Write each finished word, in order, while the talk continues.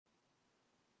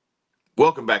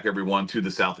Welcome back, everyone, to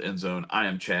the South End Zone. I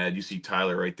am Chad. You see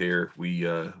Tyler right there. We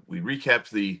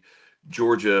recapped the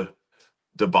Georgia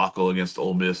debacle against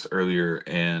Ole Miss earlier,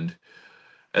 and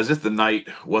as if the night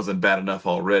wasn't bad enough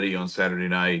already on Saturday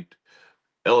night,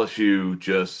 LSU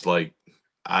just like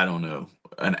I don't know,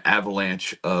 an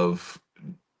avalanche of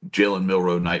Jalen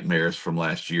Milroe nightmares from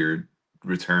last year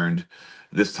returned.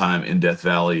 This time in Death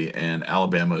Valley, and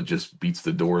Alabama just beats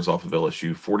the doors off of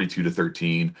LSU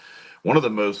 42-13. One of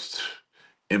the most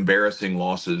embarrassing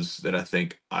losses that I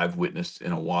think I've witnessed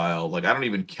in a while. Like I don't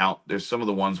even count. There's some of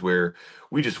the ones where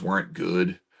we just weren't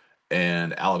good,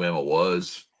 and Alabama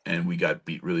was, and we got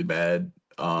beat really bad.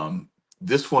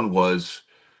 This one was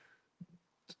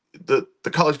the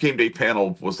college game day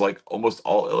panel was like almost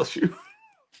all LSU.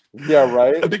 Yeah,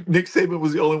 right. I think Nick Saban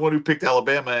was the only one who picked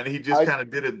Alabama, and he just I kind of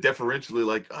did it deferentially,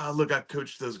 like, "Oh, look, I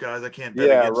coached those guys. I can't bet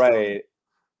yeah, against them." right.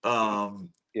 Um,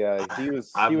 Yeah, I, he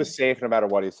was I'm safe no matter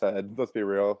what he said. Let's be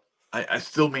real. I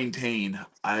still maintain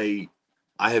I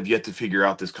have yet to figure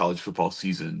out this college football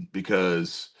season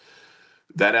because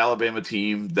that Alabama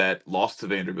team that lost to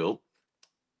Vanderbilt,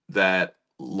 that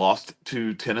lost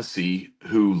to Tennessee,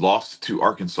 who lost to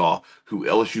Arkansas, who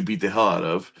LSU beat the hell out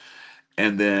of,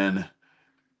 and then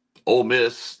Ole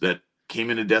Miss that came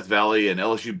into Death Valley and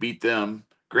LSU beat them.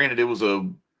 Granted, it was a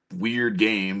weird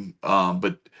game,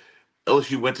 but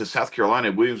LSU went to South Carolina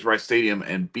at Williams-Brice Stadium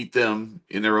and beat them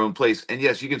in their own place. And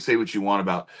yes, you can say what you want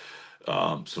about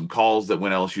some calls that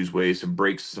went LSU's way, some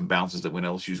breaks, some bounces that went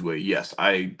LSU's way. Yes,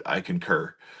 I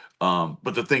concur.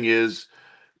 But the thing is,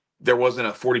 there wasn't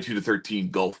a 42-13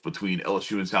 gulf between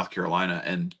LSU and South Carolina,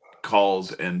 and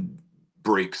calls and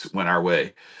breaks went our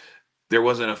way. There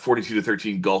wasn't a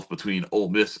 42-13 gulf between Ole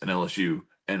Miss and LSU,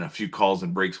 and a few calls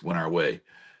and breaks went our way.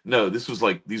 No, this was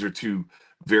like these are two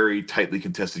very tightly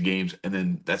contested games, and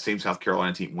then that same South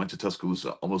Carolina team went to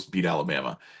Tuscaloosa, almost beat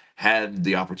Alabama, had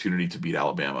the opportunity to beat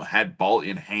Alabama, had ball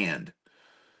in hand,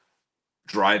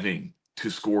 driving to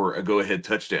score a go-ahead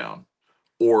touchdown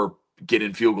or get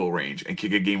in field goal range and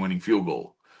kick a game-winning field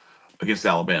goal against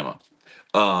Alabama.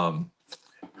 Um,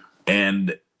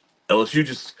 and LSU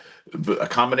just a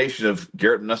combination of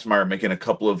Garrett Nussmeier making a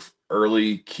couple of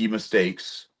early key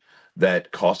mistakes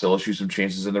that cost LSU some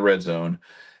chances in the red zone,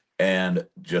 and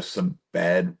just some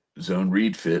bad zone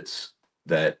read fits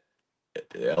that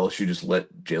LSU just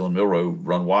let Jalen Milroe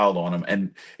run wild on him.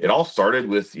 And it all started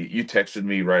with you texted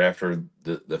me right after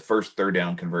the first third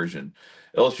down conversion.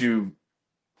 LSU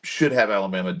should have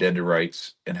Alabama dead to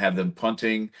rights and have them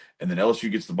punting, and then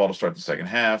LSU gets the ball to start the second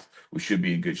half. We should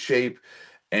be in good shape.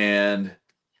 And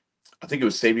I think it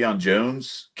was Savion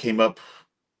Jones came up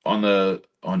on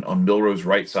Milroe's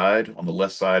right side, on the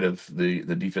left side of the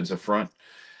defensive front,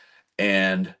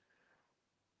 and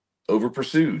over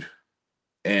pursued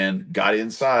and got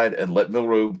inside and let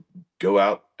Milroe go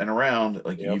out and around.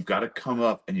 Like Yep. you've got to come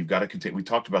up and you've got to continue. We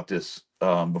talked about this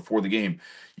before the game.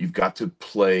 You've got to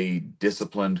play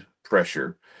disciplined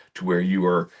pressure to where you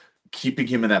are keeping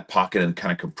him in that pocket and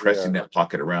kind of compressing Yeah. that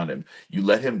pocket around him. You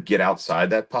let him get outside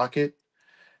that pocket,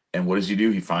 and what does he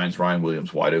do? He finds Ryan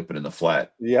Williams wide open in the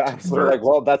flat Yeah, to absolutely. convert. Like,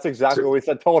 well, that's exactly To, what we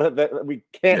said. Told him that we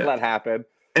can't yeah, let happen.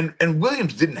 and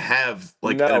Williams didn't have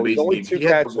like an No, he's amazing only game. two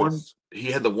catches.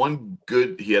 He had the one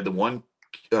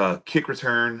kick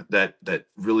return that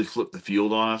really flipped the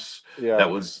field on us. Yeah, That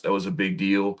was a big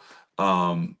deal.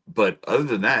 But other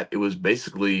than that, it was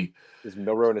basically is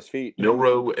Milrow in his feet.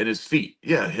 Milroe and his feet.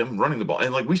 Yeah, him running the ball.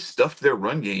 And like we stuffed their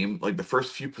run game like the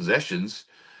first few possessions,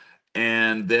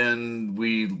 and then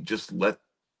we just let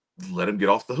him get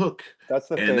off the hook. That's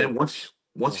the And then thing.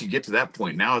 once you get to that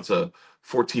point, now it's a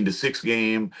 14-6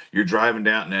 game. You're driving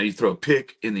down. Now you throw a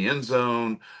pick in the end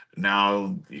zone.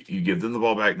 Now you give them the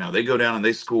ball back. Now they go down and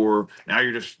they score. Now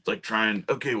you're just like trying.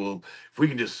 Okay, well, if we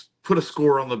can just put a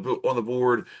score on the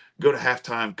board, go to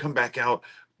halftime, come back out,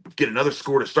 get another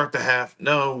score to start the half.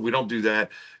 No, we don't do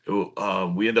that.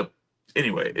 We end up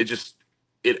anyway. It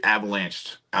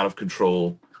avalanched out of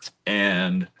control,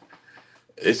 and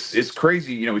it's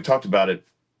crazy. You know, we talked about it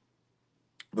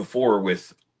before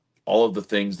with all of the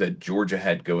things that Georgia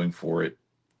had going for it,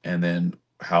 and then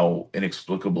how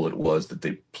inexplicable it was that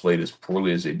they played as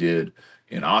poorly as they did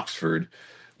in Oxford.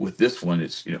 With this one,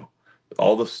 it's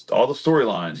all the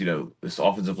storylines. You know, this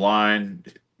offensive line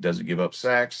doesn't give up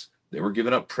sacks. They were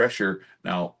giving up pressure.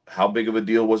 Now, how big of a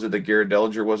deal was it that Garrett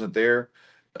Dellinger wasn't there?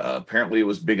 Apparently, it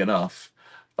was big enough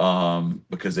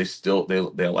because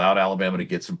they allowed Alabama to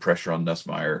get some pressure on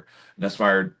Nussmeier.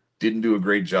 Nussmeier didn't do a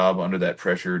great job under that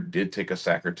pressure, did take a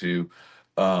sack or two.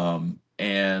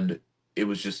 And it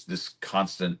was just this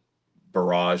constant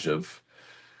barrage of,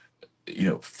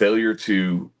 failure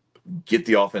to get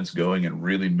the offense going and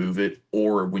really move it,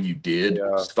 or when you did,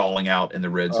 Yeah. stalling out in the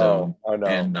red Oh, zone I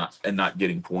know. and not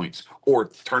getting points or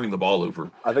turning the ball over.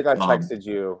 I think I Um, texted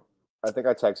you. I think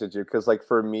I texted you because, like,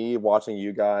 for me, watching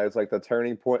you guys, like the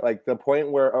turning point, like the point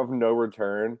where of no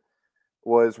return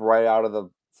was right out of the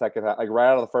second half, like right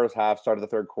out of the first half, start of the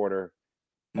third quarter.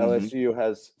 mhm. LSU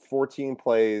has 14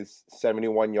 plays,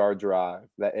 71-yard drive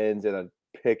that ends in a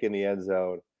pick in the end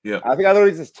zone. Yep. I think I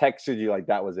literally just texted you like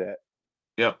that was it.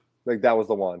 Yep. Like that was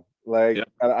the one. Like Yep.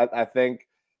 I think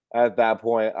at that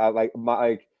point, I like my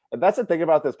like and that's the thing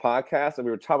about this podcast. And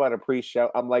we were talking about a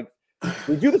pre-show. I'm like,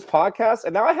 we do this podcast,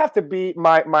 and now I have to be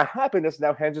my happiness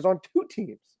now hinges on two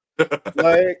teams,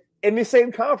 like in the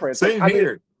same conference. Like Same I mean,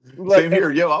 here. like Same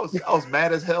here. Yo, I was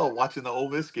mad as hell watching the Ole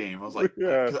Miss game. I was like,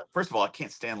 yeah, 'cause first of all, I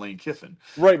can't stand Lane Kiffin,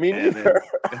 right. Me and neither.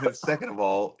 then second of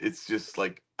all, it's just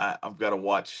like I've got to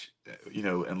watch,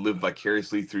 and live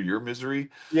vicariously through your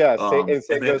misery, Yeah, same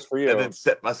and goes for then you.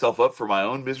 set myself up for my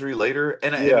own misery later.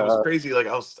 And it was Yeah, crazy. Like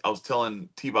I was telling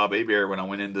T Bob Abear when I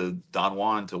went into Don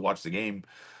Juan to watch the game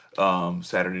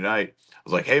Saturday night. I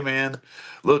was like, "Hey man,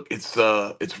 look, it's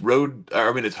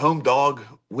home dog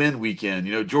win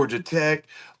weekend. Georgia Tech,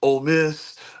 Ole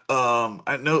Miss.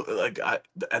 I know, like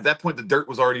at that point the dirt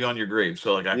was already on your grave.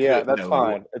 So like I yeah, could, that's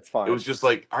fine. It's it fine. was just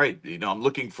like, all right, I'm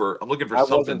looking for I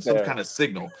something, wasn't some there. kind of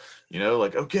signal.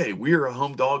 Like, okay, we're a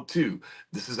home dog too.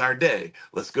 This is our day.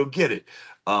 Let's go get it.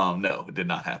 No, it did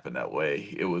not happen that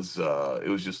way. It was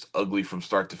just ugly from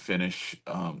start to finish.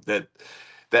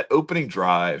 That opening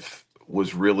drive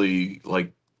was really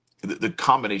like the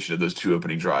combination of those two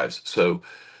opening drives. So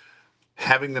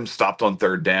having them stopped on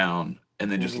third down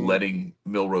and then just Hmm. letting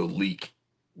Milroe leak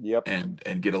Yep.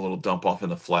 and get a little dump off in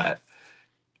the flat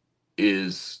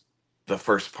is the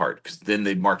first part, because then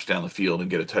they march down the field and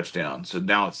get a touchdown. So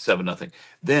now it's 7-0.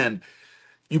 Then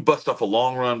you bust off a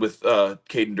long run with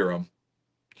Caden Durham.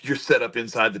 You're set up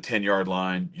inside the 10-yard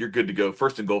line. You're good to go.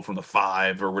 First and goal from the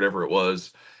 5 or whatever it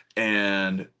was.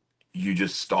 And you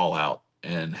just stall out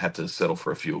and have to settle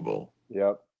for a field goal.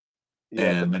 Yep. Yeah.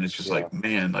 And then it's just Yeah. like,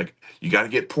 man, like you got to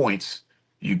get points.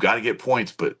 You got to get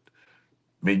points, but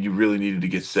man, you really needed to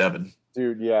get 7.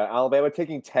 Dude, yeah, Alabama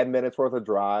taking 10 minutes worth of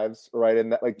drives, right?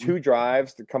 And that like Mhm. two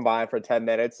drives to combine for 10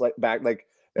 minutes, like back like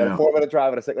they had a Yeah. 4 minute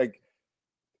drive and a sec like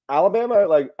Alabama,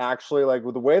 like actually like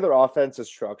with the way their offense is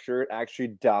structured, actually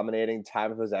dominating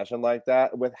time of possession like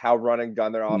that with how run and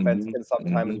gun their offense Hmm. can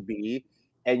sometimes Hmm. be,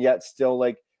 and yet still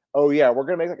like, oh yeah, we're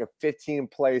gonna make like a 15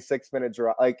 play 6 minute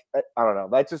drive. Like I don't know.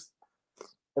 That just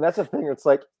and that's the thing. It's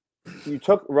like you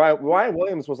took Ryan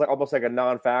Williams was like almost like a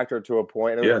non-factor to a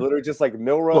point, and it was Yeah. literally just like Well,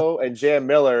 Milroe and Jam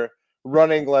Miller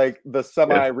running like the yeah.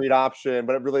 semi-read option,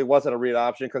 but it really wasn't a read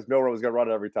option because Milroe was gonna run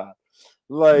it every time.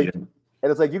 Yeah. Like, and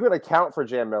it's like you could account for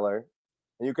Jam Miller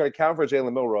and you could account for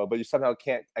Jalen Milroe, but you somehow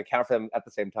can't account for them at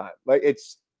the same time. Like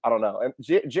it's I don't know.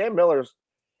 And Jam Miller's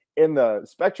in the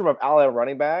spectrum of Alabama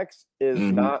running backs is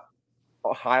Hmm. not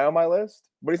high on my list,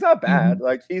 but he's not bad. Hmm.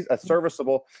 Like he's a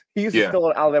serviceable. He's Yeah. still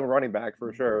an Alabama running back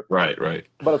for sure. Right. Right.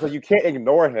 But it's like you can't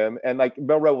ignore him, and like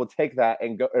Milroe will take that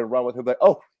and go and run with him. Like,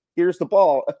 oh, here's the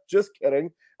ball. Just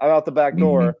kidding. I'm out the back Hmm.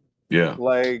 door. Yeah.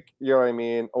 Like, you know what I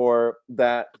mean? Or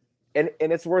that, and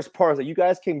it's the worst part is that you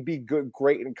guys can be good,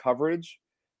 great in coverage,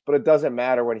 but it doesn't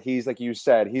matter when he's like you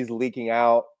said, he's leaking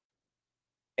out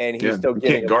and he's Yeah. still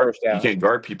getting a first You down. can't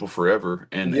guard people forever,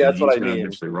 Yeah, and that's what he's I going to mean.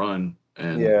 eventually run, Yeah.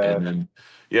 and then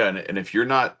yeah, and if you're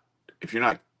not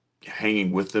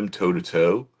hanging with them toe to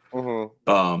toe. Hmm.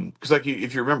 Because like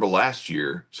if you remember last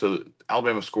year, so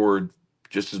Alabama scored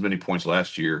just as many points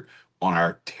last year on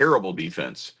our terrible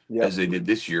defense Yep. as they did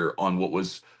this year on what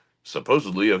was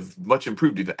supposedly a much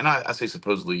improved defense. And I say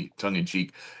supposedly tongue in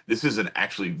cheek. This is an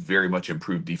actually very much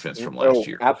improved defense from last Oh,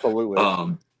 year. absolutely.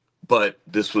 Um, but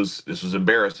this was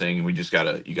embarrassing,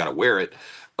 and you gotta wear it.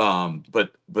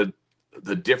 But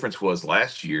the difference was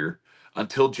last year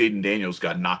until Jaden Daniels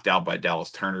got knocked out by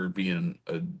Dallas Turner being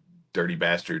a dirty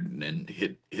bastard and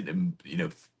hit him,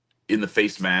 in the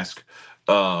face mask,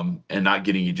 and not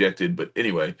getting ejected. But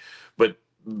anyway, but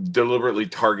deliberately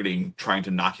targeting, trying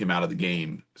to knock him out of the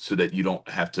game so that you don't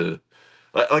have to.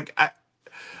 Like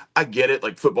I get it.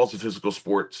 Like football's a physical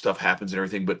sport, stuff happens and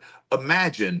everything. But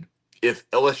imagine if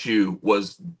LSU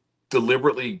was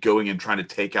deliberately going and trying to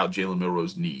take out Jalen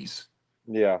Milroe's knees.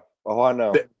 Yeah. Oh, I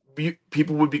know. That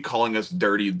people would be calling us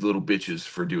dirty little bitches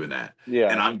for doing that, and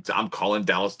Yeah. I'm calling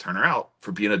Dallas Turner out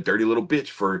for being a dirty little bitch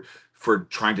for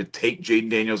trying to take Jaden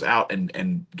Daniels out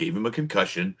and gave him a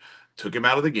concussion, took him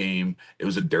out of the game. It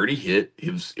was a dirty hit.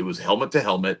 It was helmet to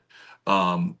helmet.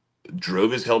 Um,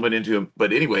 Drove his helmet into him.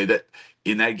 But anyway, that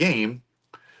in that game,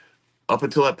 up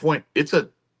until that point, it's a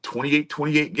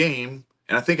 28-28 game,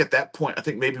 And I think at that point, I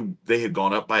think maybe they had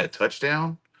gone up by a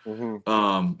touchdown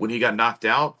Mm-hmm. when he got knocked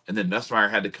out, and then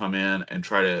Nussmeier had to come in and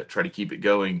try to keep it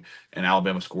going, and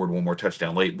Alabama scored one more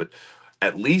touchdown late. But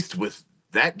at least with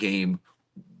that game,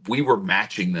 we were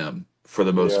matching them for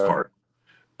the most Yeah. part.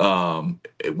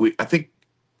 I think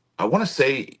I want to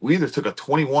say we either took a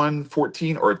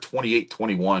 21-14 or a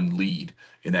 28-21 lead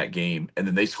in that game, and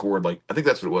then they scored like I think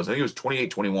that's what it was. I think it was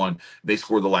 28-21. They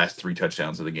scored the last three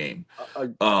touchdowns of the game. Uh,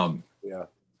 Um, yeah.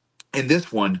 in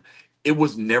this one, it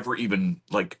was never even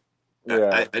like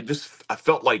Yeah. I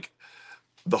felt like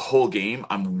the whole game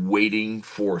I'm waiting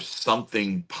for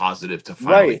something positive to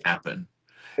finally Right. happen,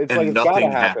 It's like and it's got to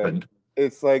nothing happen. happened.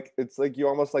 It's like you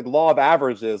almost like law of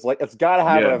averages. Like it's got to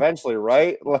happen Yeah, eventually,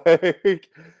 right? Like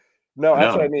no, I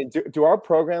that's what I know. mean. Do our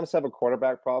programs have a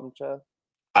quarterback problem, Chad?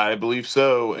 I believe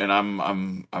so, and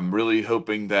I'm really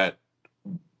hoping that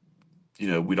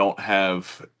we don't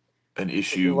have an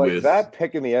issue Like with. that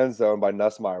pick in the end zone by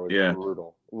Nussmeier was Yeah,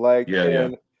 brutal. Like yeah, yeah,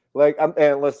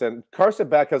 and listen, Carson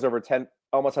Beck has over 10,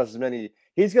 almost has as many.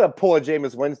 He's gonna pull a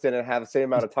Jameis Winston and have the same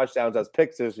amount of touchdowns as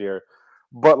picks this year.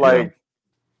 But yeah. like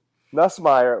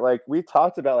Nussmeier, like we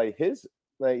talked about, like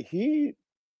he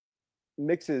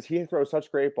he throws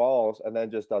such great balls and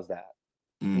then just does that.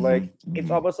 Hmm, Like it's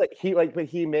hmm. almost like but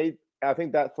he made. I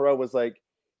think that throw was like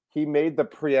he made the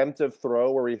preemptive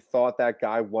throw where he thought that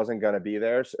guy wasn't going to be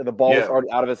there. So the ball was Yeah,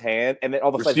 already out of his hand, and then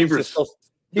all of a sudden receivers, the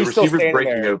he's still receivers standing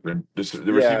breaking there. open. The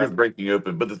Yeah, receivers breaking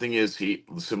open. But the thing is, he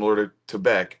similar to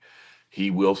Beck,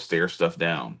 he will stare stuff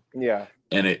down, yeah,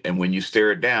 and when you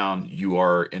stare it down, you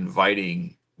are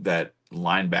inviting that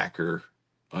linebacker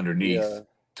underneath yeah,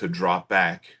 to drop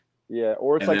back. yeah.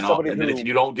 Or it's And like then somebody if who,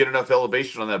 you don't get enough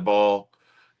elevation on that ball,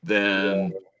 then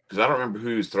yeah, because I don't remember who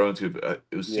he was thrown to, but,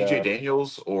 it was C.J. yeah,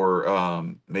 Daniels or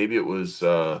maybe it was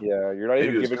yeah. You're not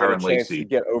even giving him a Kyron chance to Lacy.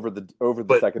 get over the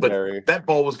But secondary. that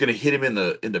ball was going to hit him in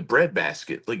the bread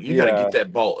basket. Like you got to Yeah, get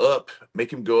that ball up,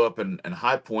 make him go up and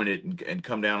high point it and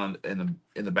come down in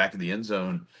the back of the end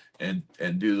zone and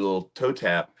do the little toe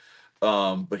tap.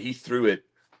 But he threw it.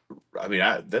 I mean,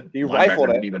 that he linebacker rifled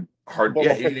didn't it, even hard. but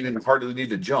Yeah, he like, didn't even hardly need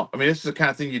to jump. I mean, this is the kind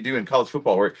of thing you do in college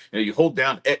football where you hold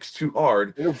down X too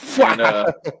hard, and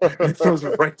it throws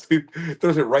it right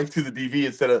to the DV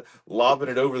instead of lobbing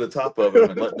it over the top of him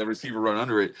and letting the receiver run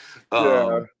under it.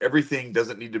 yeah, Everything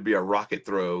doesn't need to be a rocket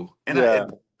throw. yeah.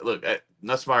 And look at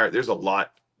Nussmeier. There's a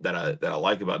lot that I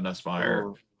like about Nussmeier.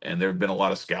 Mm, And there have been a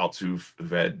lot of scouts who've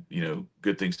had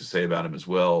good things to say about him as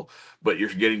well. But you're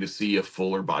getting to see a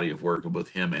fuller body of work of both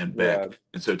him and yeah, Beck.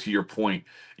 And so, to your point,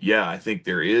 yeah, I think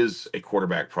there is a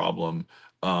quarterback problem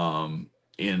um,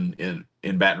 in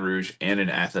Baton Rouge and in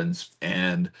Athens.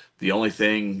 And the only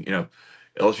thing,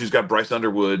 LSU's got Bryce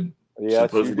Underwood yes, you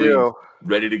supposedly do.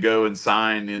 ready to go and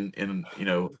sign in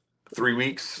 3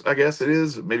 weeks, I guess it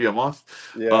is, maybe a month.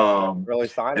 Yeah, Um, early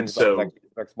and signings so,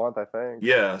 next month, I think.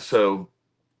 yeah, so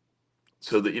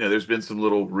that there's been some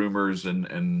little rumors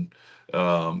and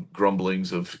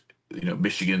grumblings of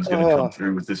Michigan's going to come Oh,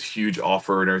 through with this huge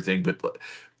offer and everything. But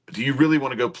do you really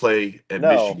want to go play at no.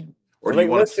 Michigan, or do you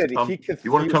Like, want to listen, come? Do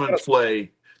you want he to was come and gonna, play?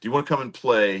 Do you want to come and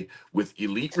play with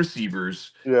elite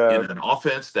receivers yeah. in an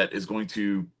offense that is going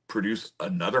to produce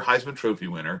another Heisman Trophy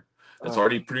winner that's Oh,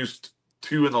 already produced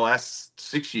two in the last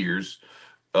 6 years?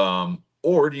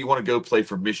 Or do you want to go play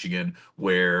for Michigan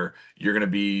where you're going to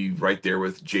be right there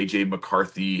with J.J.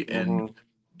 McCarthy and hmm.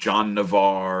 John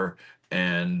Navarre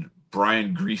and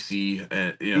Brian Greasy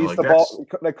and He's like the that's ball.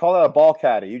 They call that a ball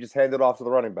caddy. You just hand it off to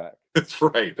the running back. that's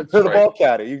right. That's To the right. ball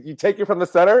caddy. You take it from the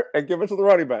center and give it to the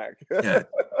running back. Yeah.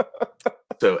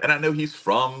 So, and I know he's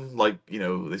from like,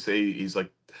 they say he's like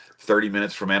 30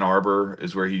 minutes from Ann Arbor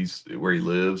is where he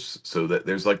lives. So that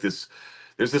there's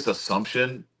this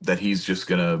assumption that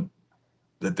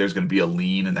there's gonna be a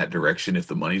lean in that direction if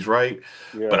the money's right.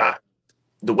 But Yeah.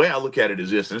 the way I look at it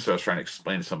is this, and this is what I was trying to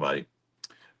explain to somebody.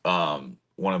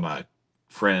 One of my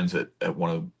friends at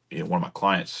one of my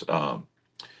clients,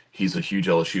 he's a huge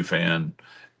LSU fan,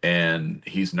 and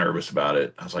he's nervous about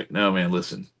it. I was like, no, man,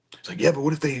 listen. He's like, yeah, but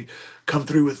what if they come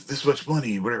through with this much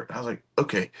money? Whatever. I was like,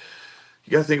 okay,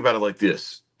 you got to think about it like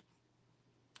this.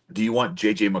 Do you want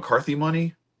JJ McCarthy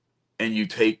money, and you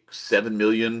take 7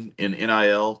 million in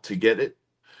NIL to get it,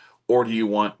 or do you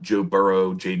want Joe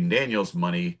Burrow, Jaden Daniels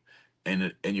money,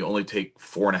 and you only take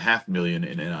 4.5 million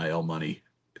in NIL money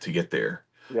to get there?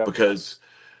 Yep. Because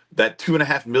that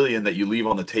 2.5 million that you leave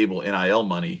on the table NIL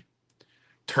money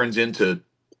turns into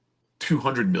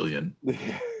 200 million.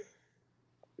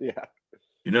 Yeah.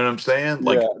 You know what I'm saying? Yeah.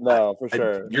 Like, No, for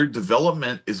sure. your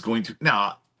development is going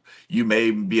to you may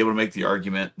be able to make the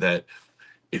argument that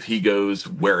if he goes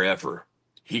wherever,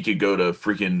 he could go to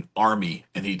freaking Army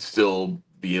and he'd still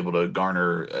be able to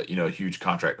garner, a huge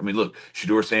contract. I mean, look,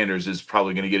 Shador Sanders is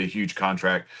probably going to get a huge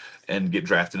contract and get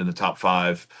drafted in the top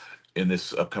 5 in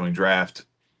this upcoming draft,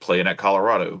 playing at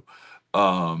Colorado.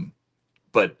 Um,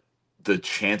 but the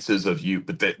chances of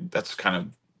but that's kind of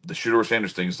the Shador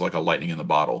Sanders thing is like a lightning in the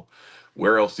bottle.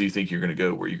 Where else do you think you're going to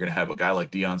go where you're going to have a guy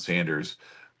like Deion Sanders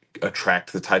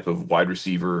attract the type of wide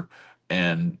receiver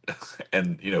and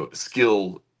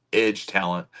skill edge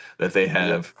talent that they Yeah.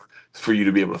 have for you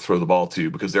to be able to throw the ball to,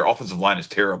 because their offensive line is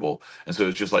terrible. And so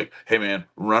it's just like, hey man,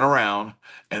 run around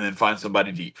and then find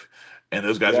somebody deep. And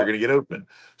those guys are Yeah. going to get open.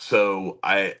 So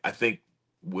I think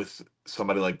with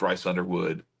somebody like Bryce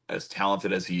Underwood, as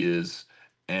talented as he is,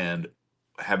 and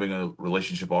having a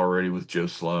relationship already with Joe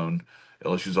Sloan,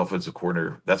 LSU's offensive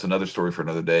coordinator, that's another story for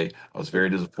another day. I was very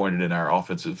disappointed in our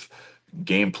offensive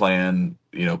game plan,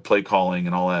 play calling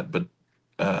and all that, but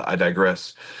I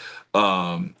digress.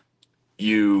 Um,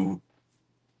 you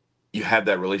you have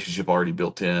that relationship already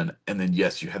built in, and then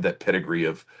yes, you have that pedigree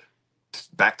of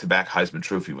back-to-back Heisman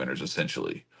Trophy winners,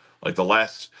 essentially. Like the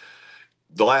last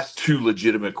two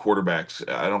legitimate quarterbacks,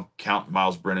 I don't count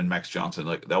Miles Brennan, Max Johnson.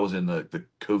 Like that was in the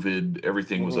COVID,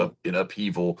 everything was Hmm. up in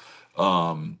upheaval.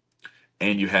 And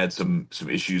you had some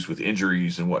issues with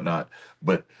injuries and whatnot.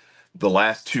 But the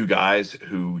last two guys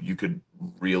who you could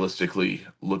realistically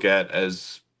look at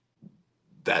as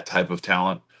that type of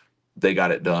talent, they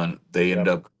got it done. They Yeah.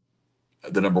 ended up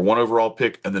the number 1 overall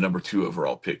pick and the number 2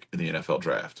 overall pick in the NFL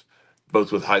draft,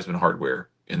 both with Heisman hardware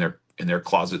in their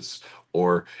closets,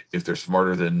 or if they're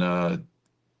smarter than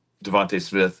Devontae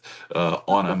Smith,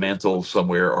 on a mantle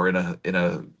somewhere or in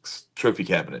a trophy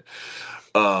cabinet.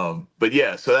 But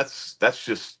yeah, so that's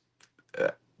just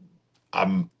uh,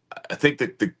 I'm I think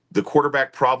that the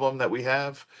quarterback problem that we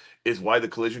have is why the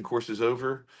collision course is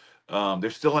over.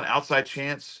 There's still an outside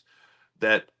chance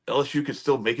that LSU could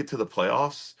still make it to the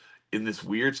playoffs in this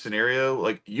weird scenario.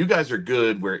 Like you guys are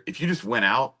good where if you just went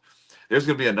out, there's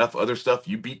going to be enough other stuff.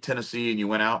 You beat Tennessee and you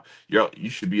went out, you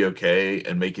should be okay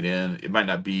and make it in. It might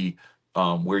not be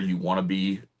where you want to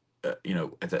be, at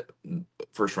that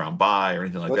first round bye or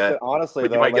anything like Listen, that, honestly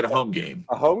but you though, might get like a home game.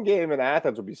 a home game in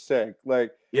Athens would be sick.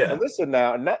 Like, and Yeah. listen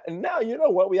now, and now you know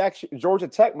what? We actually Georgia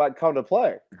Tech might come to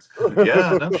play.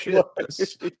 Yeah, no shit.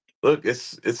 Like, Look,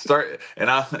 it's start, and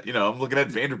I'm looking at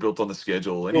Vanderbilt on the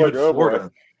schedule, and you're like, oh boy.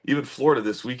 Even Florida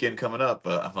this weekend coming up.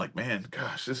 I'm like, man,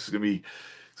 gosh, this is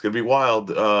it's gonna be wild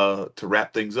to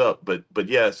wrap things up. But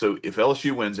yeah, so if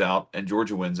LSU wins out and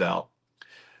Georgia wins out,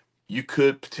 you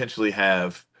could potentially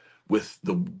have, with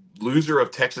the loser of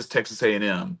Texas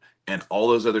A&M, and all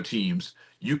those other teams,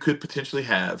 you could potentially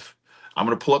have. I'm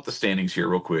gonna pull up the standings here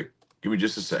real quick. Give me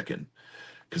just a second,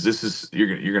 because this is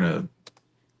you're gonna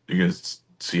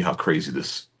see how crazy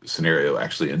this scenario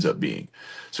actually ends up being.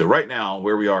 So right now,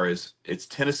 where we are is it's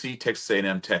Tennessee, Texas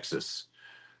A&M, Texas,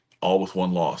 all with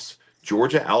 1 loss.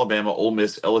 Georgia, Alabama, Ole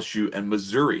Miss, LSU, and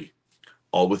Missouri,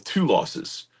 all with 2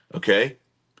 losses. Okay,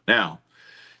 now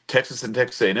Texas and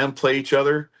Texas A&M play each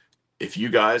other. If you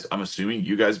guys, I'm assuming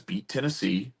you guys beat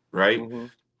Tennessee, right? Hmm.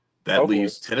 That Hopefully.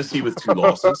 leaves Tennessee with 2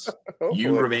 losses. You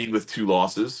Hopefully. remain with 2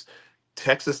 losses.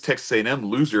 Texas A&M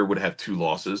loser would have 2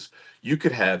 losses. You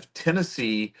could have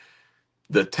Tennessee,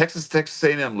 the Texas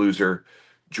A&M loser,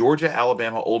 Georgia,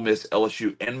 Alabama, Ole Miss,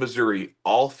 LSU, and Missouri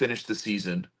all finished the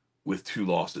season with 2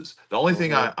 losses. The only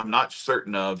thing Hmm. I'm not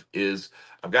certain of is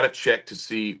I've got to check to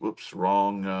see. Whoops,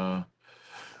 wrong. I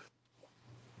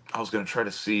was going to try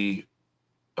to see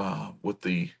what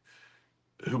the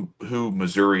who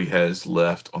Missouri has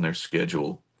left on their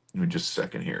schedule. Give me just a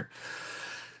second here.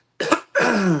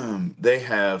 They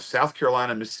have South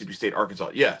Carolina, Mississippi State,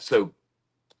 Arkansas. Yeah, so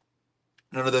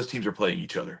none of those teams are playing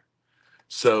each other.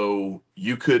 So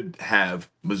you could have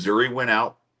Missouri win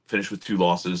out, finish with 2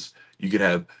 losses. You could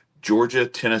have Georgia,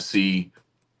 Tennessee,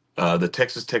 the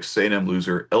Texas A&M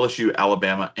loser, LSU,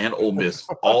 Alabama, and Ole Miss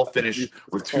all finish Jesus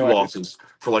with 2 Christ. losses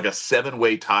for like a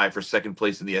 7-way tie for second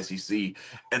place in the SEC.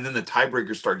 And then the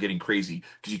tiebreakers start getting crazy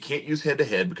because you can't use head to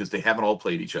head because they haven't all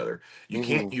played each other. You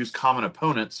can't Hmm. use common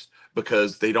opponents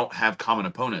because they don't have common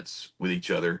opponents with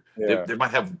each other. Yeah. They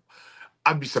might have.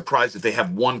 I'd be surprised if they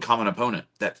have one common opponent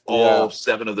that Yeah. all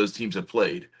 7 of those teams have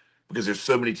played, because there's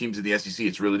so many teams in the SEC.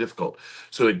 It's really difficult.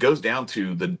 So it goes down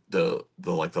to the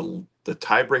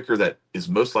tiebreaker that is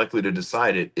most likely to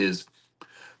decide it is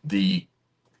the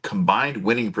combined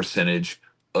winning percentage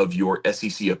of your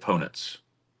SEC opponents.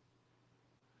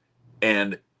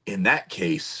 And in that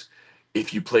case,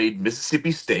 if you played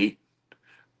Mississippi State,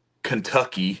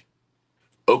 Kentucky,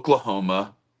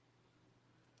 Oklahoma,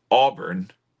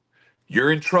 Auburn,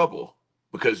 you're in trouble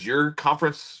because your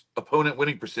conference opponent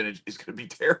winning percentage is going to be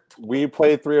terrible. We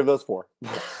played 3 of those 4.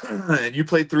 And you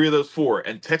played 3 of those 4,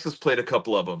 and Texas played a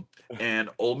couple of them, and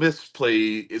Ole Miss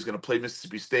is going to play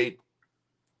Mississippi State.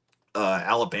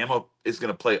 Alabama is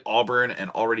going to play Auburn and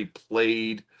already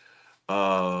played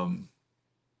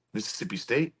Mississippi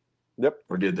State, Yep.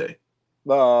 or did they?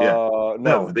 Yeah, no,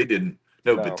 No. they didn't.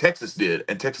 No, but No. Texas did,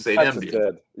 and Texas A&M Texas did,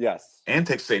 did. Yes. and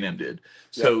Texas A&M did.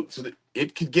 Yep. So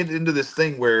it could get into this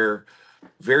thing where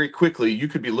very quickly you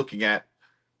could be looking at.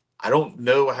 I don't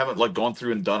know. I haven't like gone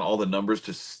through and done all the numbers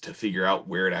to figure out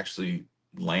where it actually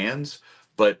lands,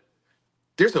 but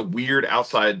there's a weird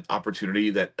outside opportunity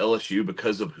that LSU,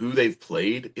 because of who they've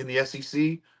played in the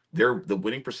SEC, the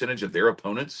winning percentage of their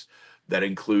opponents that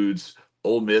includes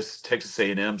Ole Miss, Texas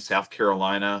A&M, South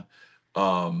Carolina,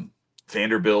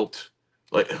 Vanderbilt,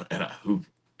 like and who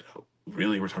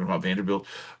really we're talking about Vanderbilt,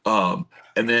 and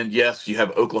then yes, you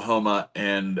have Oklahoma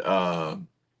and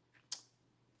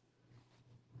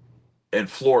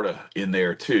Florida in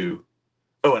there too.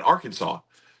 Oh, and Arkansas.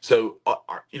 So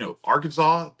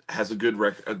Arkansas has a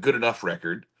good enough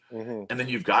record, Mm-hmm. and then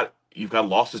you've got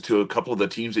losses to a couple of the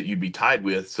teams that you'd be tied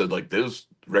with. So like those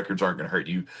records aren't going to hurt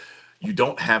you. You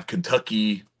don't have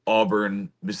Kentucky,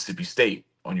 Auburn, Mississippi State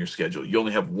on your schedule. You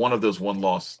only have one of those one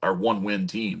loss or one win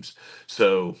teams.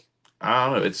 So I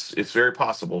don't know. It's very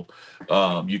possible.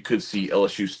 You could see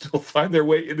LSU still find their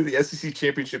way into the SEC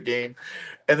championship game,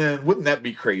 and then wouldn't that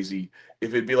be crazy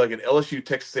if it'd be like an LSU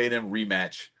Texas A&M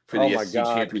rematch for Oh the my SEC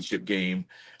God. championship game,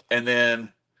 and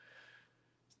then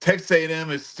Texas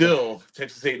A&M is still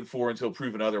Texas 8-4 until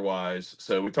proven otherwise.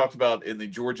 So we talked about in the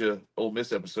Georgia Ole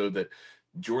Miss episode that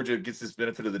Georgia gets this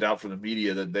benefit of the doubt from the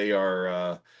media that they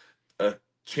are a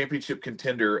championship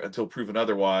contender until proven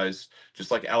otherwise, just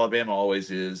like Alabama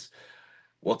always is.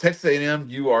 Well, Texas A&M,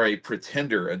 you are a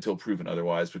pretender until proven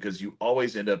otherwise because you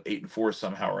always end up 8-4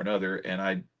 somehow or another, and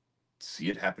I see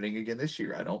it happening again this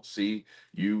year. I don't see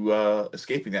you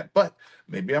escaping that, but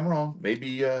maybe I'm wrong. Maybe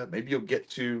you'll get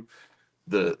to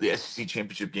the SEC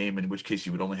championship game, in which case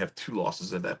you would only have 2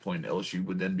 losses at that point. LSU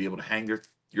would then be able to hang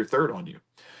your third on you.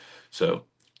 So,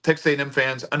 Texas A&M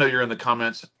fans, I know you're in the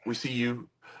comments. We see you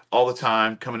all the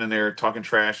time coming in there talking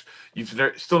trash. You've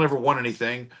still never won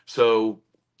anything, so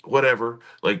whatever.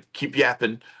 Like keep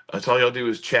yapping. That's all y'all do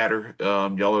is chatter.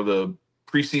 Y'all are the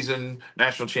preseason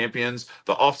national champions,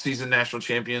 the offseason national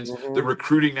champions, the Mm-hmm.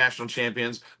 recruiting national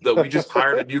champions, the we just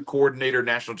hired a new coordinator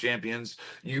national champions.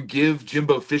 You give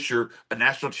Jimbo Fisher a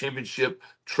national championship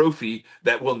trophy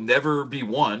that will never be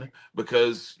won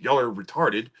because y'all are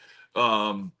retarded.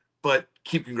 But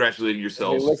keep congratulating Hey,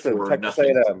 yourselves listen, for Texas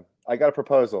nothing. A&M. I got a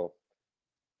proposal.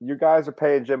 You guys are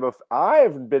paying Jimbo.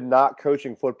 I've been not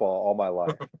coaching football all my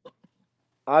life.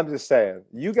 I'm just saying,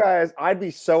 you guys, I'd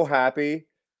be so happy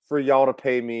for y'all to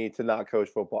pay me to not coach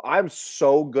football. I'm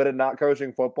so good at not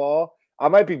coaching football. I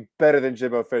might be better than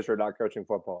Jimbo Fisher at not coaching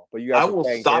football, but you I guys are will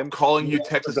paying stop him. calling you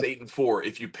Texas 8-4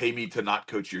 if you pay me to not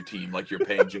coach your team, like you're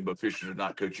paying Jimbo Fisher to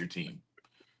not coach your team.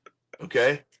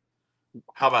 Okay,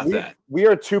 how about that? We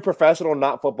are 2 professional,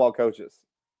 not football coaches.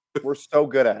 We're so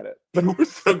good at it. We're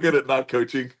so good at not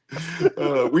coaching.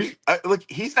 Like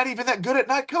he's not even that good at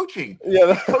not coaching.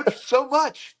 Yeah, He coached so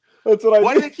much. that's what I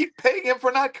Why do mean. they keep paying him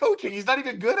for not coaching? He's not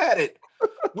even good at it.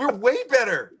 We're way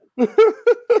better.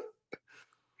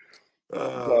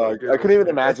 Dog, I couldn't even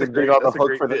imagine being on the That's a hook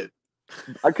great for the. bit.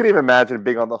 I couldn't even imagine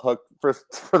being on the hook for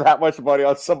that much money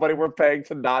on somebody we're paying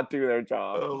to not do their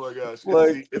job. Oh my gosh!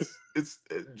 Like, It's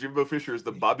Jimbo Fisher is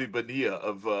the Bobby Bonilla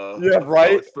yeah, of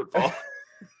right. college football.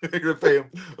 They're gonna pay him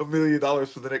 $1 million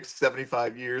for the next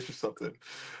 75 years or something.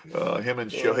 Him and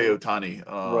Shohei Ohtani.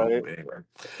 Right. Anyway,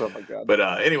 Oh my God. but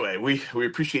anyway, we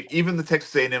appreciate even the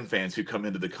Texas A&M fans who come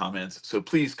into the comments. So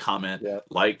please comment, Yeah.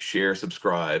 like, share,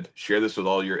 subscribe, share this with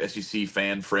all your SEC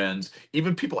fan friends,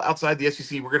 even people outside the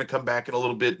SEC. We're gonna come back in a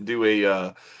little bit and do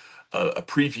a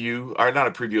preview, or not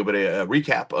a preview, but a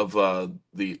recap of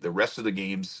the rest of the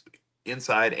games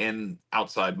inside and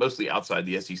outside, mostly outside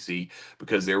the SEC,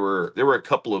 because there were a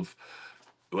couple of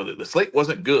well, the slate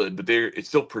wasn't good, but it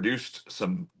still produced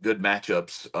some good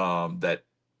matchups that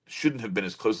shouldn't have been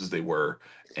as close as they were,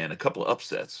 and a couple of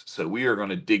upsets. So we are going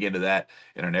to dig into that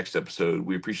in our next episode.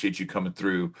 We appreciate you coming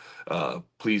through.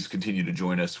 Please continue to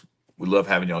join us. We love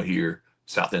having y'all here.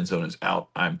 South End Zone is out.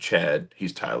 I'm Chad.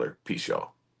 He's Tyler. Peace,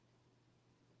 y'all.